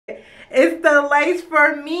It's the lace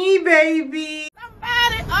for me, baby.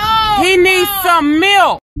 Somebody, he needs some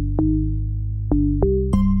milk.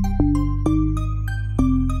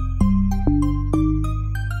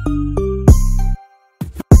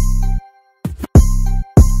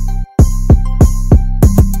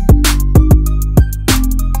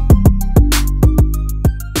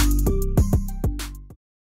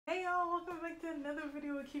 Hey y'all, welcome back to another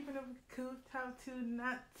video of Keeping Up with Cool, Top 2,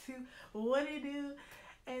 Not 2, what it do.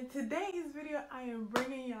 And today's video, I am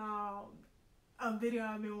bringing y'all a video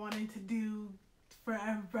I've been wanting to do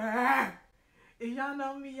forever. If y'all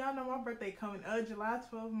know me, y'all know my birthday coming up, July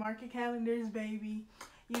 12th. Mark your calendars, baby.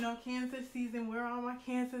 You know, cancer season, where all my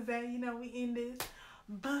cancers at? You know, we in this.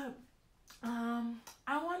 But I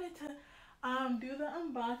wanted to do the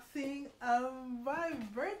unboxing of my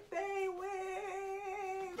birthday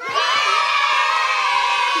wig.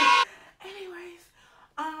 Anyways,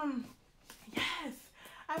 yes,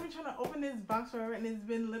 I've been trying to open this box forever, and it's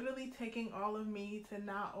been literally taking all of me to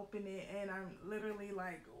not open it, and I'm literally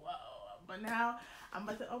like, whoa. But now I'm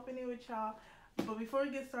about to open it with y'all. But before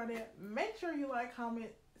we get started, make sure you like,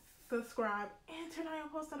 comment, subscribe, and turn on your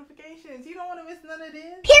post notifications. You don't want to miss none of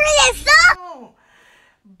this. Period, sir.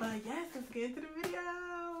 But yes, let's get into the video.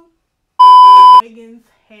 Wiggins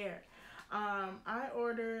hair. I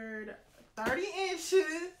ordered 30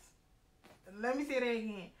 inches. Let me say that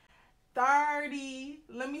again. 30.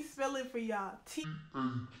 Let me spell it for y'all.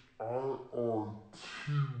 T-H-I-R-T-Y.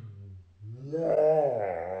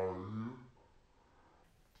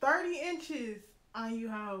 30 inches on you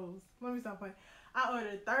hoes. Let me stop playing. I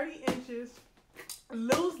ordered 30 inches.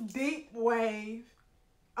 Loose deep wave.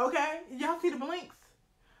 Okay? Y'all see the blinks?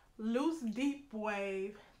 Loose deep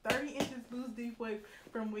wave. 30 inches loose deep wave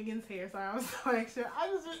from Wiggins hair. Sorry, I was so extra. I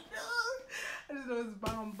just know it's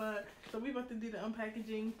bomb. But so we about to do the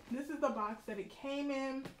unpackaging. This is the box that it came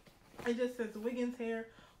in. It just says Wiggins hair.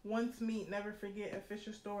 Once meet, never forget.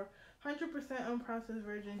 Official store. 100% unprocessed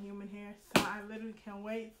virgin human hair. So I literally can't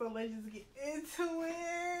wait. So let's just get into it.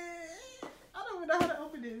 I don't even know how to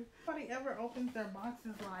open this. Nobody ever opens their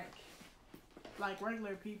boxes like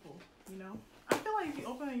regular people, you know. I feel like if you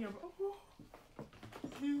open it in your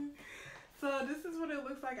so this is what it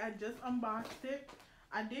looks like. I just unboxed it.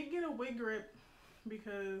 I did get a wig grip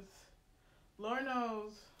because Lord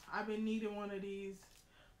knows I've been needing one of these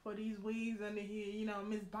for these wigs under here. You know,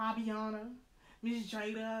 Miss Bobbiana, Miss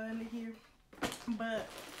Jada under here. But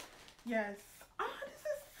yes. Oh, this is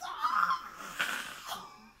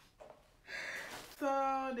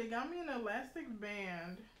so they got me an elastic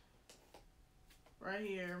band right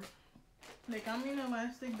here. They got me an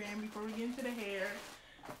elastic band before we get into the hair.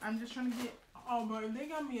 I'm just trying to get, oh bro, they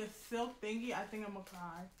got me a silk thingy. I think I'm gonna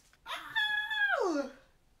cry. Ow!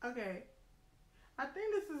 Okay. I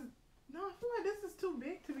think this is, no, I feel like this is too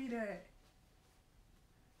big to be that.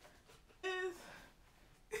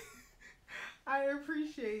 I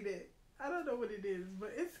appreciate it. I don't know what it is,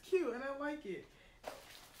 but it's cute and I like it.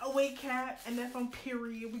 A wig cap, and then from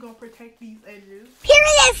Period. We're gonna protect these edges.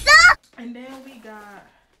 Period, sir. And then we got,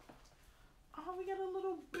 oh, we got a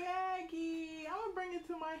little baggie. I'm gonna bring it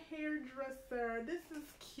to my hairdresser. This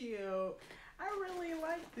is cute. I really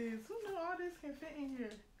like this. Who knew all this can fit in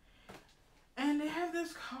here? And they have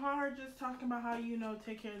this card just talking about how, you know,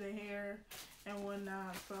 take care of the hair and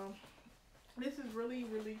whatnot. So this is really,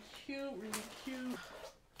 really cute. Really cute.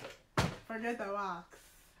 Forget the box.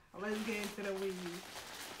 Let's get into the weave.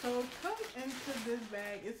 So it comes into this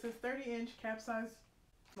bag. It says 30-inch cap size.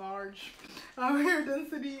 Large. Hair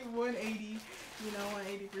density 180, you know,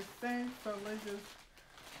 180%. So let's just,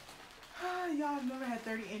 y'all have never had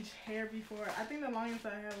 30-inch hair before. I think the longest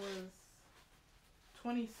I had was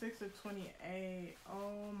 26 or 28.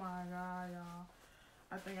 Oh my god, y'all.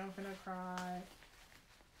 I think I'm finna cry.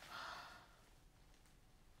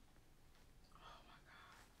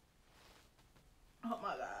 Oh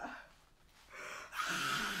my god.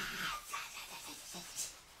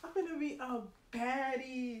 I'm gonna be a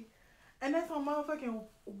baddie. And that's on motherfucking,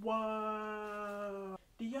 whoa.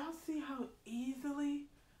 Do y'all see how easily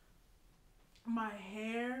my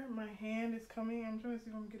hand is coming? I'm trying to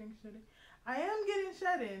see if I'm getting shedding. I am getting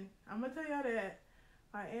shedding. I'm gonna tell y'all that.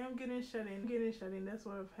 I am getting shedding. That's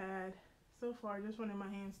what I've had so far. Just running my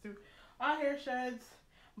hands through. All hair sheds.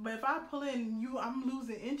 But if I pull in I'm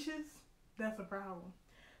losing inches. That's a problem.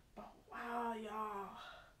 But wow, y'all.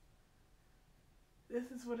 This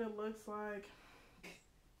is what it looks like.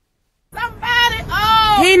 Somebody,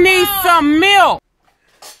 he needs some milk.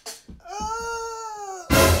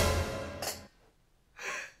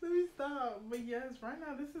 Let me stop. But yes, right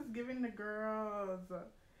now this is giving the girls.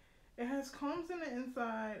 It has combs in the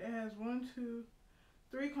inside. It has 1, 2,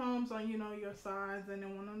 3 combs on, you know, your sides, and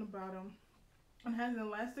then 1 on the bottom. It has an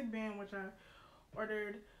elastic band, which I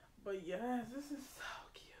ordered. But yes, this is so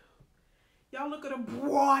cute. Y'all look at a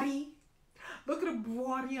body. Look at a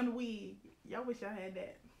body on the wig. Y'all wish y'all had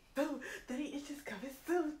that. So 30 inches coming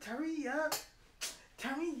soon. Turn me up.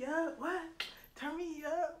 Turn me up. What? Turn me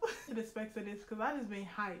up. The specs of this, because I just been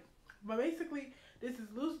hyped. But basically, this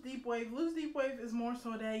is loose deep wave. Loose deep wave is more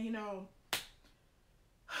so that, you know,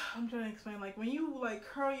 I'm trying to explain, like when you like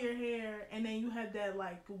curl your hair and then you have that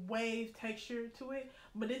like wave texture to it,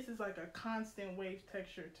 but this is like a constant wave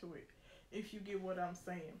texture to it, if you get what I'm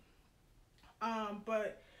saying.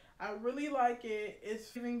 But I really like it. It's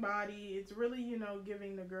giving body. It's really, you know,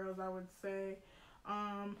 giving the girls, I would say.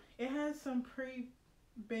 It has some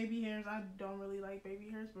pre-baby hairs. I don't really like baby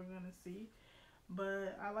hairs. We're gonna see.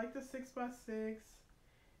 But I like the 6x6. It's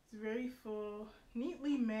very full,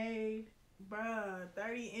 neatly made. Bruh,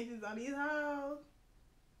 30 inches on these hoes.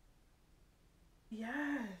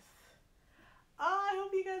 Yes. Oh, I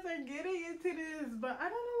hope you guys are getting into this. But I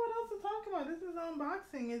don't know what else to talk about. This is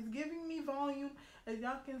unboxing. It's giving me volume. As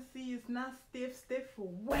y'all can see, it's not stiff. Stiff for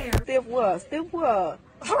where? Stiff what? Stiff what?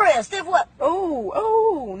 For real, stiff what?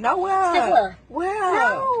 Oh, no what? Stiff what?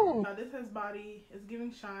 Well. No. This has body. It's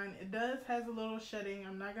giving shine. It does has a little shedding.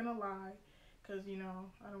 I'm not gonna lie, because you know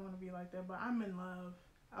I don't want to be like that. But I'm in love.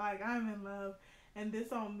 Like, I'm in love. And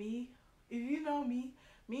this on me, if you know me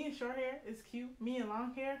in short hair is cute. Me in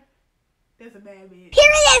long hair, that's a bad bitch.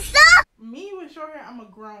 Period, sir. Me with short hair, I'm a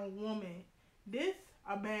grown woman. This,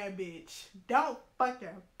 a bad bitch. Don't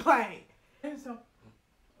fucking play. And so,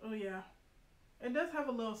 oh yeah. It does have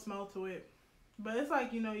a little smell to it. But it's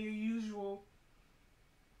like, you know, your usual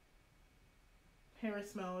hair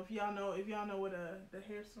smell. If y'all know what the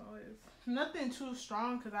hair smell is. Nothing too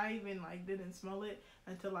strong, because I even like didn't smell it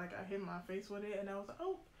until like I hit my face with it, and I was like,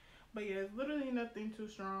 oh. But yeah, it's literally nothing too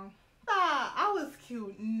strong. Ah, I was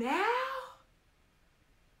cute. Now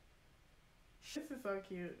this is so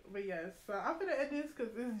cute. But yes, so I'm gonna end this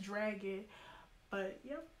because it's dragging. But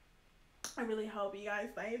yep, I really hope you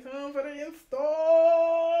guys stay tuned for the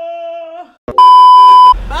install.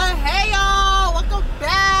 But hey y'all, welcome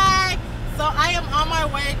back. So I am on my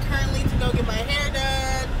way currently to go get my hair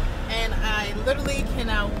done, and I literally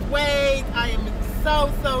cannot wait. I am so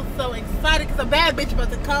excited because a bad bitch about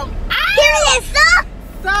to come. Period, sir.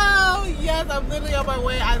 So yes, I'm literally on my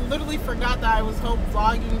way. I literally forgot that I was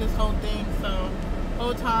vlogging this whole thing. So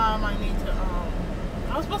whole time I need to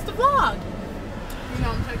I was supposed to vlog. You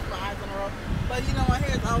know, I'm checking my eyes on the road, but you know my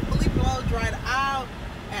hair is all fully blow dried out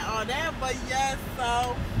and all that. But yes,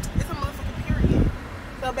 so it's a motherfucking period.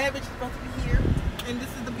 So bad bitch is about to be here, and this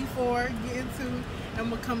is the before, get into,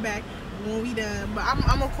 and we'll come back when we done. But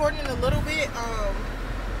I'm recording a little bit. I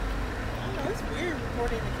don't know, it's weird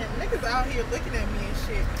recording the camera. Niggas out here looking at me and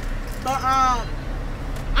shit. But I'm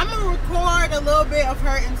gonna record a little bit of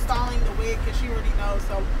her installing the wig, because she already knows.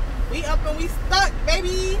 So we up and we stuck,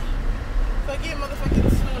 baby. So get motherfucking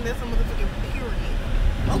tuned. That's a motherfucking period.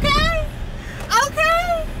 Okay?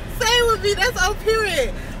 Okay? Say it with me. That's a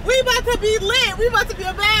period. We about to be lit. We about to be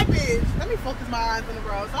a bad bitch. Let me focus my eyes on the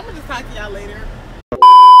road. So I'm gonna just talk to y'all later.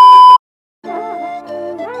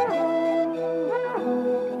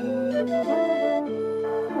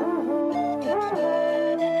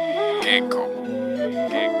 Gecko.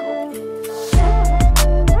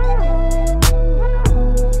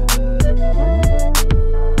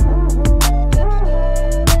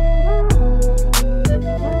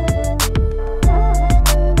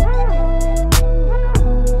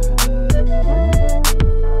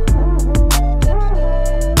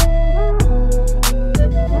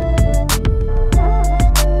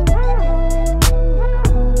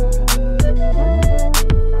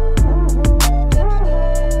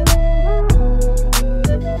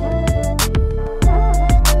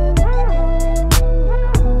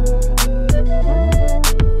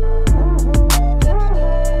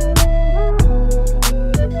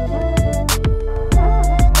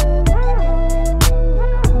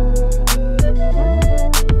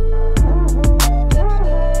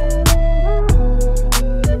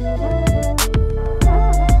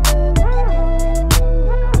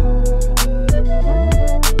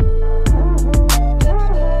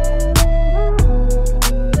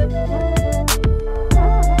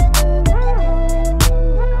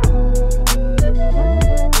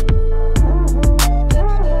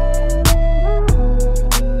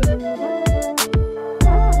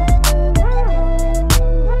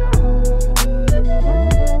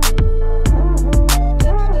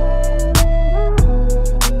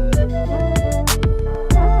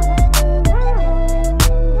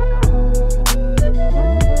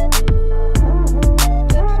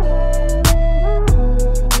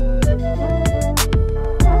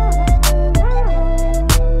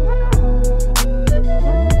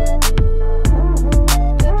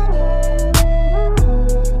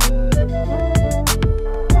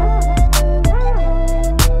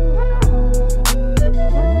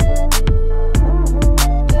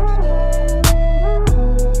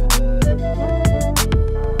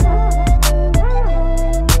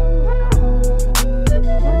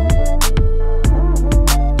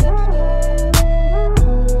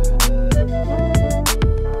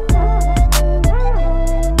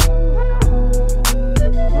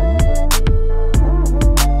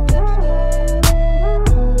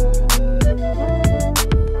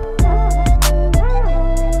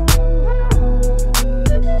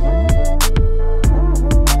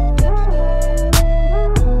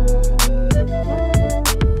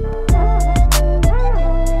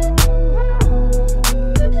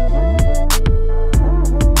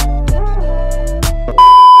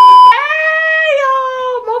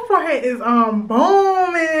 I'm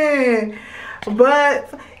booming.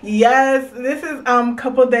 But yes, this is a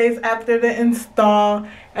couple days after the install,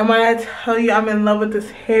 and when I tell you I'm in love with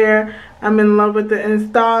this hair, I'm in love with the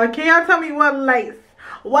install. Can y'all tell me what lace?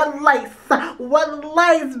 What lace? What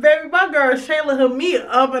lace, baby? My girl Shayla hooked me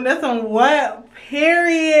up, and that's on what?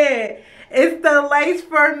 Period. It's the lace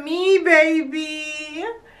for me, baby.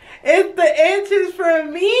 It's the inches for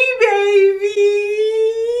me, baby.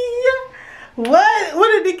 What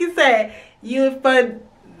did Nikki say? You for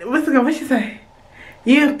what she say?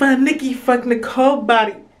 You for Nikki fuck Nicole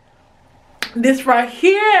body. This right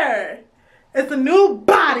here. It's a new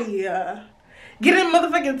body. Get in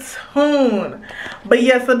motherfucking tune. But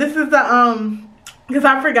yeah, so this is the because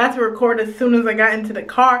I forgot to record as soon as I got into the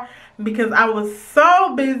car because I was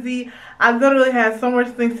so busy. I literally had so much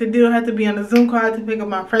things to do. I had to be on a Zoom call. I had to pick up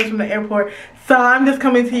my friends from the airport. So I'm just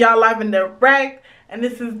coming to y'all live and direct. And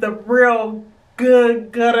this is the real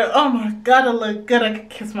good gutter. Oh my god, I look good. I could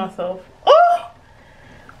kiss myself. Oh,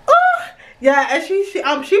 oh. Yeah,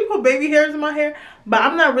 and she put baby hairs in my hair, but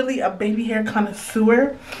I'm not really a baby hair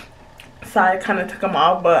connoisseur. So I kind of took them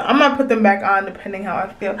off, but I'm gonna put them back on depending how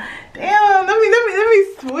I feel. Damn, let me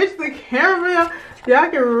switch the camera. Y'all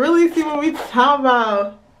can really see what we talking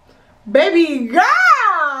about. Baby girl!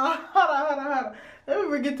 Hold on. Let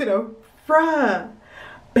me get to the front.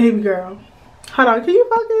 Baby girl. Hold on, can you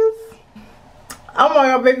focus? Oh my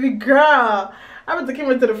god, baby girl. I put the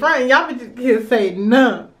camera to the front and y'all just can't say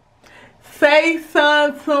none. Say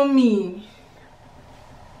something to me.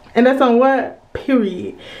 And that's on what?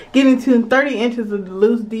 Period. Getting to 30 inches of the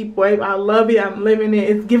loose deep wave. I love it. I'm living it.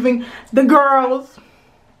 It's giving the girls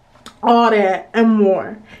all that and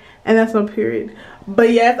more. And that's on period.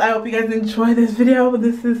 But yes, I hope you guys enjoy this video.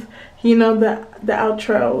 This is, you know, the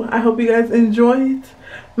outro. I hope you guys enjoy it.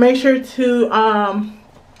 Make sure to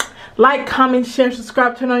like, comment, share,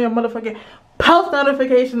 subscribe, turn on your motherfucking post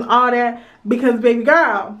notifications, all that. Because baby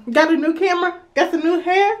girl, got a new camera, got some new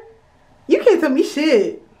hair. You can't tell me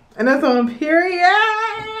shit. And that's on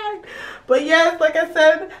period. But yes, like I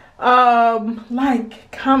said,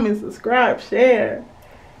 like, comment, subscribe, share.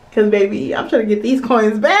 Because baby, I'm trying to get these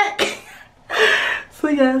coins back. So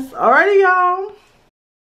yes, alrighty y'all.